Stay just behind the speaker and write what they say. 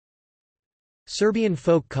Serbian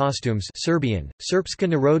folk costumes Serbian, Srpska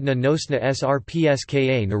narodna nosna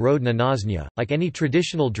Srpska narodna nošnja, like any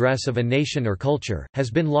traditional dress of a nation or culture, has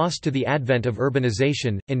been lost to the advent of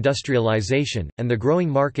urbanization, industrialization, and the growing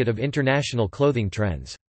market of international clothing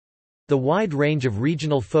trends. The wide range of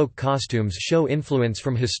regional folk costumes show influence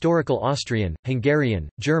from historical Austrian, Hungarian,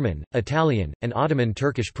 German, Italian, and Ottoman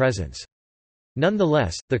Turkish presence.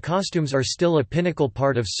 Nonetheless, the costumes are still a pinnacle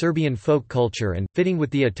part of Serbian folk culture and, fitting with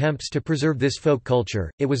the attempts to preserve this folk culture,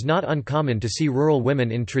 it was not uncommon to see rural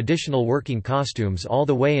women in traditional working costumes all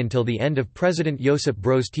the way until the end of President Josip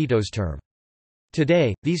Broz Tito's term.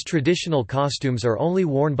 Today, these traditional costumes are only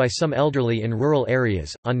worn by some elderly in rural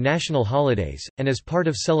areas, on national holidays, and as part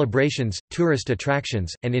of celebrations, tourist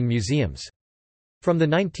attractions, and in museums. From the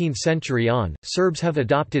 19th century on, Serbs have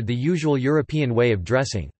adopted the usual European way of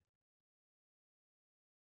dressing.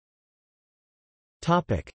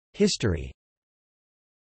 History.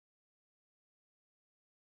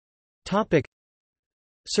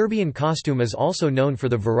 Serbian costume is also known for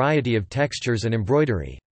the variety of textures and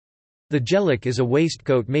embroidery. The jelic is a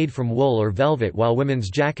waistcoat made from wool or velvet, while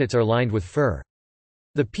women's jackets are lined with fur.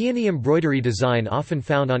 The peony embroidery design often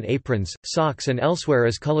found on aprons, socks and elsewhere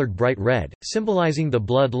is colored bright red, symbolizing the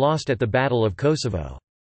blood lost at the Battle of Kosovo.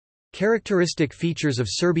 Characteristic features of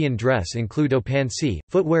Serbian dress include opanci,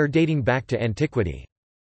 footwear dating back to antiquity.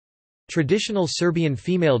 Traditional Serbian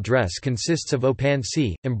female dress consists of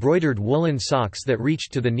opanci, embroidered woolen socks that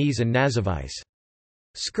reached to the knees, and nazavice.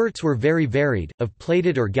 Skirts were very varied, of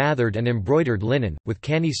plaited or gathered and embroidered linen, with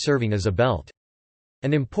canis serving as a belt.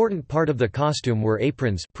 An important part of the costume were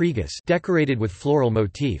aprons decorated with floral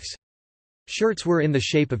motifs. Shirts were in the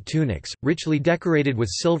shape of tunics, richly decorated with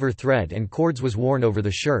silver thread, and cords was worn over the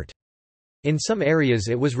shirt. In some areas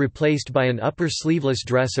it was replaced by an upper sleeveless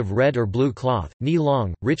dress of red or blue cloth,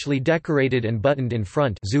 knee-long, richly decorated and buttoned in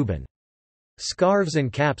front zuban. Scarves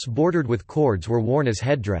and caps bordered with cords were worn as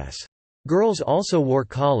headdress. Girls also wore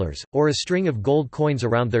collars, or a string of gold coins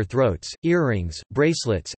around their throats, earrings,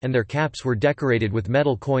 bracelets, and their caps were decorated with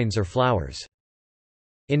metal coins or flowers.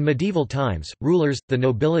 In medieval times, rulers, the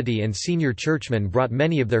nobility and senior churchmen brought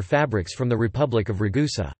many of their fabrics from the Republic of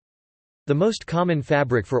Ragusa. The most common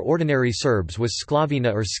fabric for ordinary Serbs was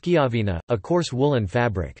sklavina or skijavina, a coarse woolen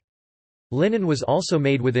fabric. Linen was also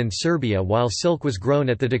made within Serbia, while silk was grown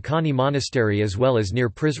at the Dekani monastery as well as near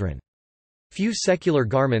Prizren. Few secular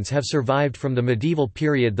garments have survived from the medieval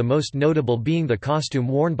period, the most notable being the costume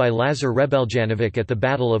worn by Lazar Rebeljanović at the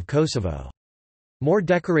Battle of Kosovo. More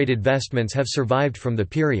decorated vestments have survived from the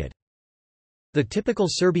period. The typical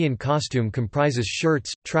Serbian costume comprises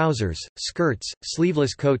shirts, trousers, skirts,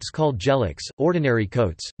 sleeveless coats called jelics, ordinary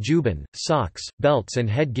coats, juban, socks, belts and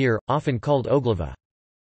headgear, often called oglava.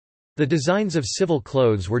 The designs of civil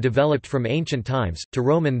clothes were developed from ancient times, to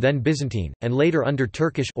Roman then Byzantine, and later under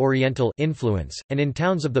Turkish Oriental influence, and in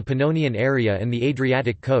towns of the Pannonian area and the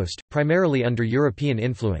Adriatic coast, primarily under European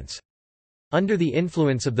influence. Under the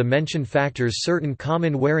influence of the mentioned factors, certain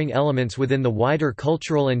common wearing elements within the wider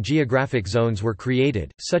cultural and geographic zones were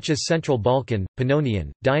created, such as Central Balkan,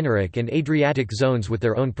 Pannonian, Dinaric and Adriatic zones with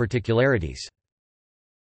their own particularities.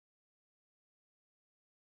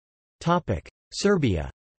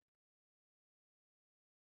 Serbia.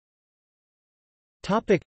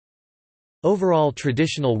 Overall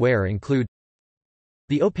traditional wear include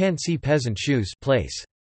the opanci peasant shoes place.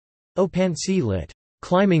 Opanci lit.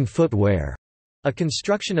 Climbing footwear. A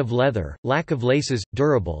construction of leather, lack of laces,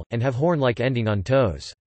 durable, and have horn-like ending on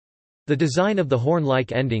toes. The design of the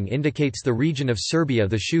horn-like ending indicates the region of Serbia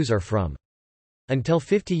the shoes are from. Until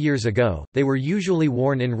 50 years ago, they were usually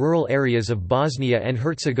worn in rural areas of Bosnia and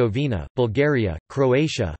Herzegovina, Bulgaria,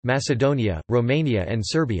 Croatia, Macedonia, Romania and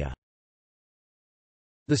Serbia.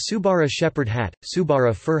 The Subara shepherd hat,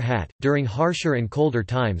 Subara fur hat, during harsher and colder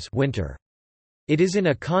times winter. It is in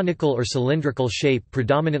a conical or cylindrical shape,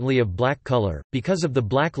 predominantly of black color, because of the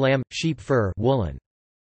black lamb, sheep fur woolen.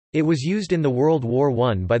 It was used in the World War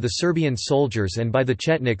I by the Serbian soldiers and by the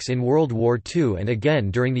Chetniks in World War II and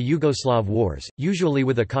again during the Yugoslav wars, usually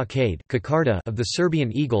with a cockade of the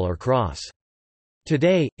Serbian eagle or cross.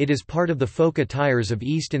 Today, it is part of the folk attires of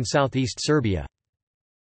East and Southeast Serbia.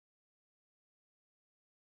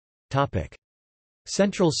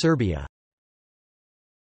 Central Serbia.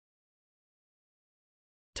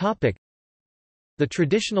 The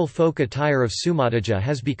traditional folk attire of Šumadija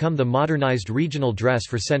has become the modernized regional dress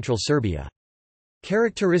for Central Serbia.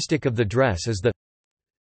 Characteristic of the dress is the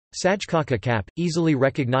Sajkaka cap, easily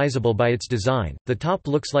recognizable by its design. The top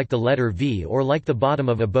looks like the letter V or like the bottom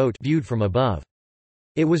of a boat viewed from above.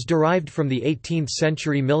 It was derived from the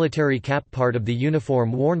 18th-century military cap, part of the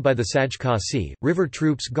uniform worn by the Sajkasi, river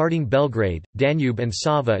troops guarding Belgrade, Danube and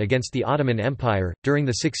Sava against the Ottoman Empire, during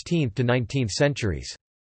the 16th to 19th centuries.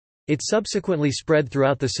 It subsequently spread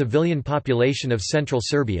throughout the civilian population of central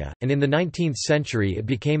Serbia, and in the 19th century it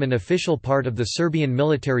became an official part of the Serbian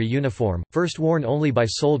military uniform, first worn only by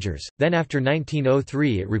soldiers, then after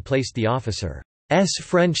 1903 it replaced the officers'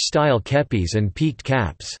 French-style kepis and peaked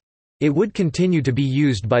caps. It would continue to be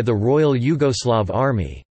used by the Royal Yugoslav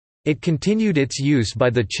Army. It continued its use by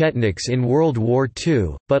the Chetniks in World War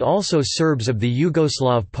II, but also Serbs of the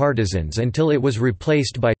Yugoslav partisans until it was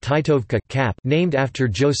replaced by Titovka cap, named after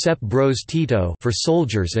Josip Broz Tito, for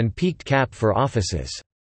soldiers, and peaked cap for officers.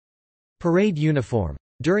 Parade uniform.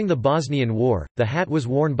 During the Bosnian War, the hat was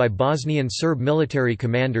worn by Bosnian Serb military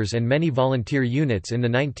commanders and many volunteer units in the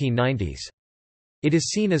 1990s. It is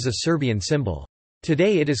seen as a Serbian symbol.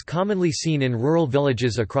 Today it is commonly seen in rural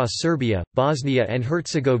villages across Serbia, Bosnia and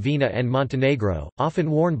Herzegovina and Montenegro,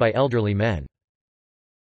 often worn by elderly men.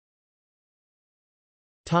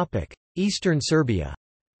 Eastern Serbia.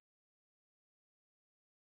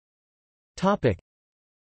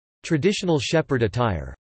 Traditional shepherd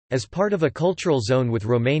attire. As part of a cultural zone with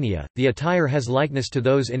Romania, the attire has likeness to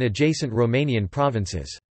those in adjacent Romanian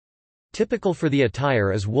provinces. Typical for the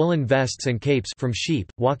attire is woolen vests and capes from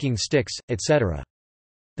sheep, walking sticks, etc.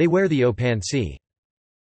 They wear the opanci.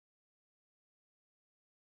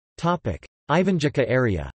 Ivanjica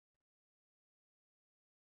area.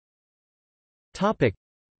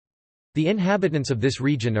 The inhabitants of this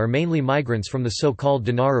region are mainly migrants from the so-called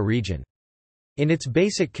Dinara region. In its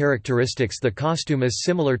basic characteristics, the costume is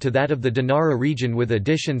similar to that of the Dinara region, with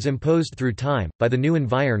additions imposed through time, by the new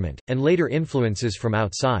environment, and later influences from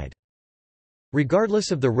outside.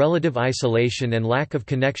 Regardless of the relative isolation and lack of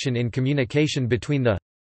connection in communication between the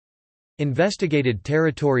investigated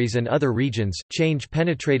territories and other regions, change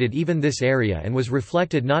penetrated even this area and was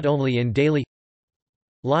reflected not only in daily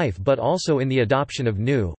life but also in the adoption of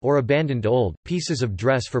new, or abandoned old, pieces of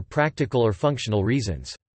dress for practical or functional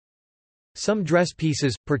reasons. Some dress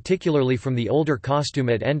pieces, particularly from the older costume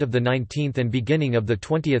at end of the 19th and beginning of the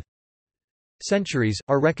 20th centuries,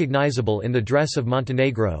 are recognizable in the dress of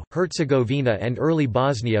Montenegro, Herzegovina and early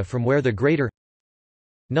Bosnia, from where the greater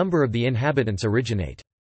number of the inhabitants originate.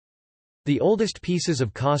 The oldest pieces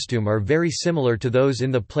of costume are very similar to those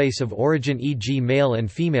in the place of origin, e.g. male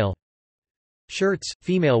and female shirts,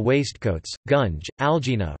 female waistcoats, gunj,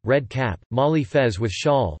 algina, red cap, mali fez with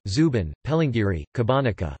shawl, zuban, pelingiri,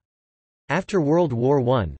 kabanica. After World War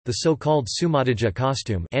I, the so-called Sumadija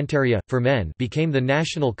costume Antaria, for men became the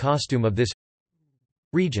national costume of this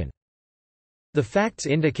region. The facts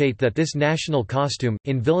indicate that this national costume,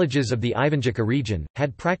 in villages of the Ivanjica region,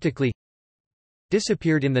 had practically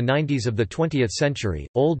disappeared in the 90s of the 20th century.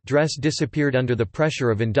 Old dress disappeared under the pressure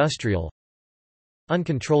of industrial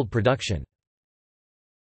uncontrolled production.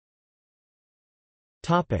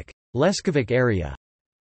 Leskovac area.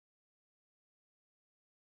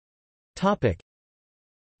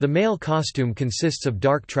 The male costume consists of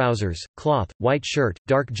dark trousers, cloth, white shirt,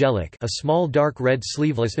 dark jelic, a small dark red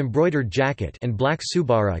sleeveless embroidered jacket, and black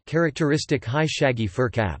subara, characteristic high shaggy fur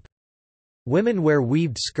cap. Women wear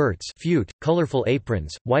weaved skirts, fute, colorful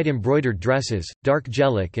aprons, white embroidered dresses, dark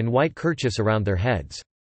jelic and white kerchiefs around their heads.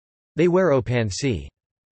 They wear opanci.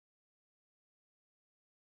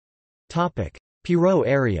 Pirot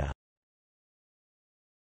area.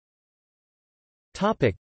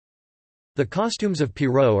 The costumes of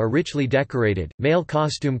Pirot are richly decorated. Male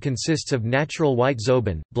costume consists of natural white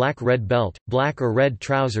zoban, black red belt, black or red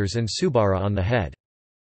trousers and subara on the head.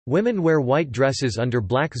 Women wear white dresses under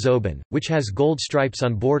black zoban, which has gold stripes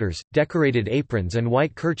on borders, decorated aprons and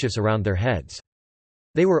white kerchiefs around their heads.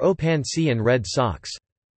 They wear opanci and red socks.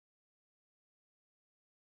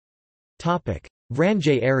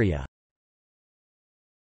 Vranje area.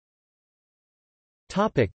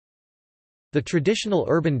 The traditional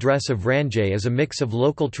urban dress of Vranje is a mix of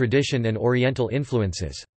local tradition and Oriental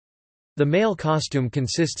influences. The male costume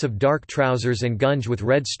consists of dark trousers and gunj with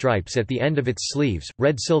red stripes at the end of its sleeves,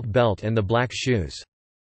 red silk belt and the black shoes.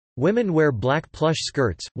 Women wear black plush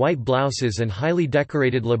skirts, white blouses and highly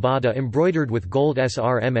decorated labada embroidered with gold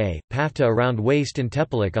srma, pafta around waist and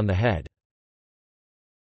tepelik on the head.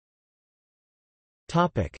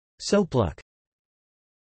 Sopluk.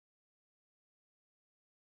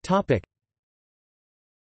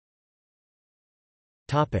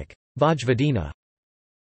 Vojvodina.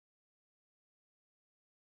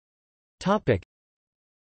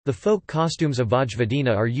 The folk costumes of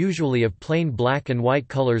Vojvodina are usually of plain black and white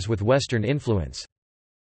colors with Western influence.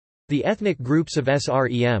 The ethnic groups of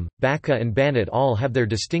Srem, Baka and Banat all have their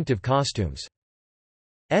distinctive costumes.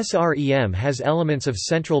 Srem has elements of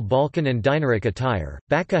Central Balkan and Dinaric attire,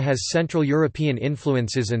 Baka has Central European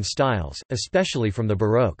influences and styles, especially from the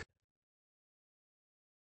Baroque.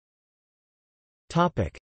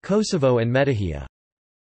 Kosovo and Metohija.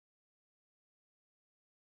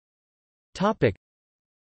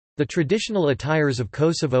 The traditional attires of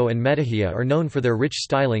Kosovo and Metohija are known for their rich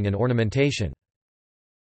styling and ornamentation.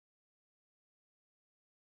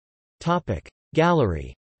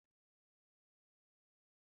 Gallery.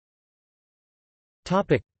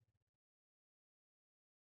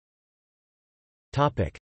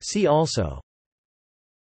 See also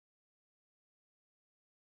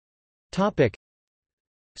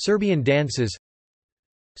Serbian dances,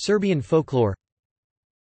 Serbian folklore.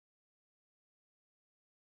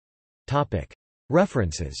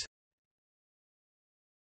 References.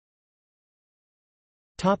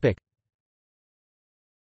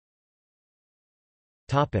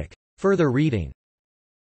 Further reading.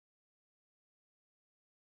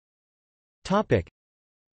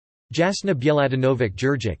 Jasna Bjeladinovic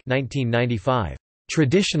Đurđić 1995.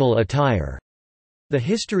 Traditional Attire. The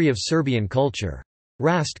History of Serbian Culture.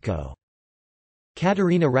 Rastko.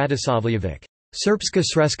 Katarina Radosavljević. Srpska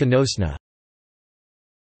sreska nosna.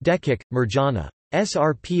 Dekić, Mirjana.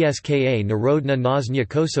 Srpska Narodna Nošnja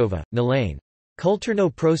Kosova, Nalane.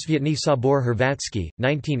 Kulturno-prosvjetni sabor Hrvatski,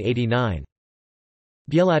 1989.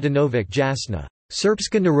 Bjeladinovic Jasna.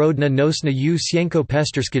 Srpska narodna nosna u Sjenko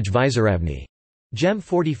Pestarskij Vizoravni. Gem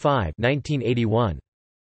 45 1981.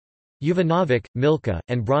 Jovanovic, Milka,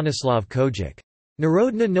 and Branislav Kojic.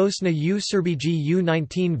 Narodna nosna u Srbiji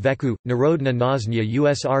u19 veku, Narodna noznja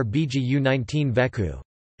u Srbiji u19 veku.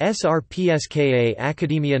 Srpska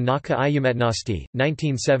Akademija Naka Iumetnosti,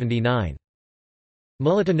 1979.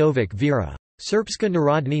 Milutinovic Vera. Srpska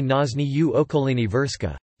narodni nozni u okolini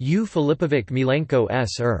Vrska. U Filipovic Milenko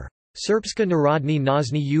Sr. Srpska narodni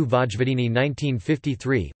nozni u Vojvodini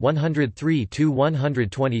 1953,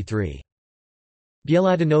 103–123.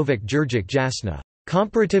 Bjeladinovic Đurđić Jasna.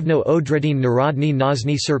 Komparativno određen narodni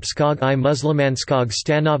nozni srpskog I muslimanskog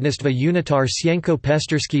stanovništva unitar Sjenko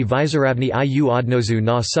Pestarski Vizoravni I u odnosu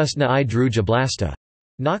na susna I druga blasta.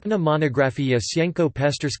 Nakna monografija Sjenko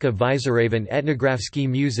Pestarska Vizoravan Etnografski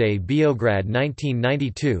muzej Beograd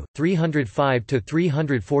 1992,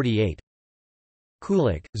 305–348.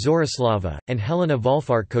 Kulic, Zorislava, and Helena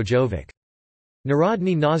Volfart Kojovic.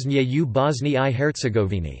 Narodni noznje u Bosni I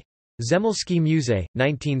Herzegovini. Zemelski muzej,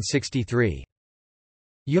 1963.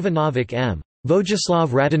 Jovanovic M.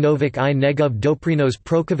 Vojislav Radinovic I Negov doprinos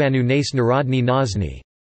prokovanju nas narodni nozni.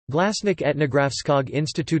 Glasnik Etnografskog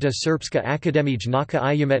instituta Srpska akademij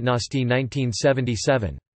naka Iumetnosti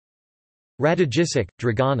 1977. Radojicic,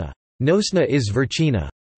 Dragana. Nosna iz Vrčina.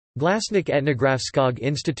 Glasnik Etnografskog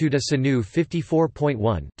instituta Sanu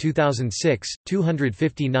 54.1 2006,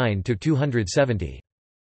 259–270.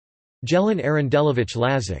 Jelan Arandelović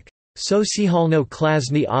Lazic. Socijalno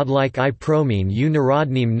klasni odlik I promin u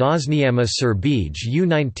narodnim noznijama Srbij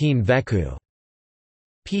u19 veku.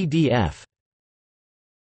 PDF.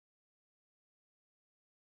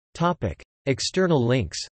 External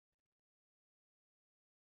links.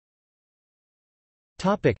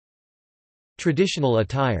 Traditional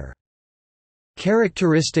attire.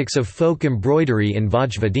 Characteristics of folk embroidery in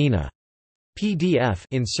Vojvodina. PDF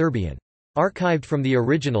in Serbian. Archived from the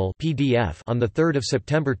original PDF on 3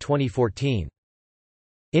 September 2014.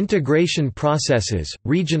 Integration processes,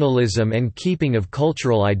 regionalism and keeping of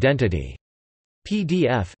cultural identity.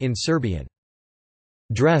 PDF in Serbian.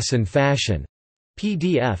 Dress and fashion.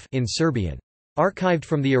 PDF in Serbian. Archived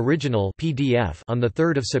from the original PDF on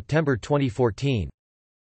 3 September 2014.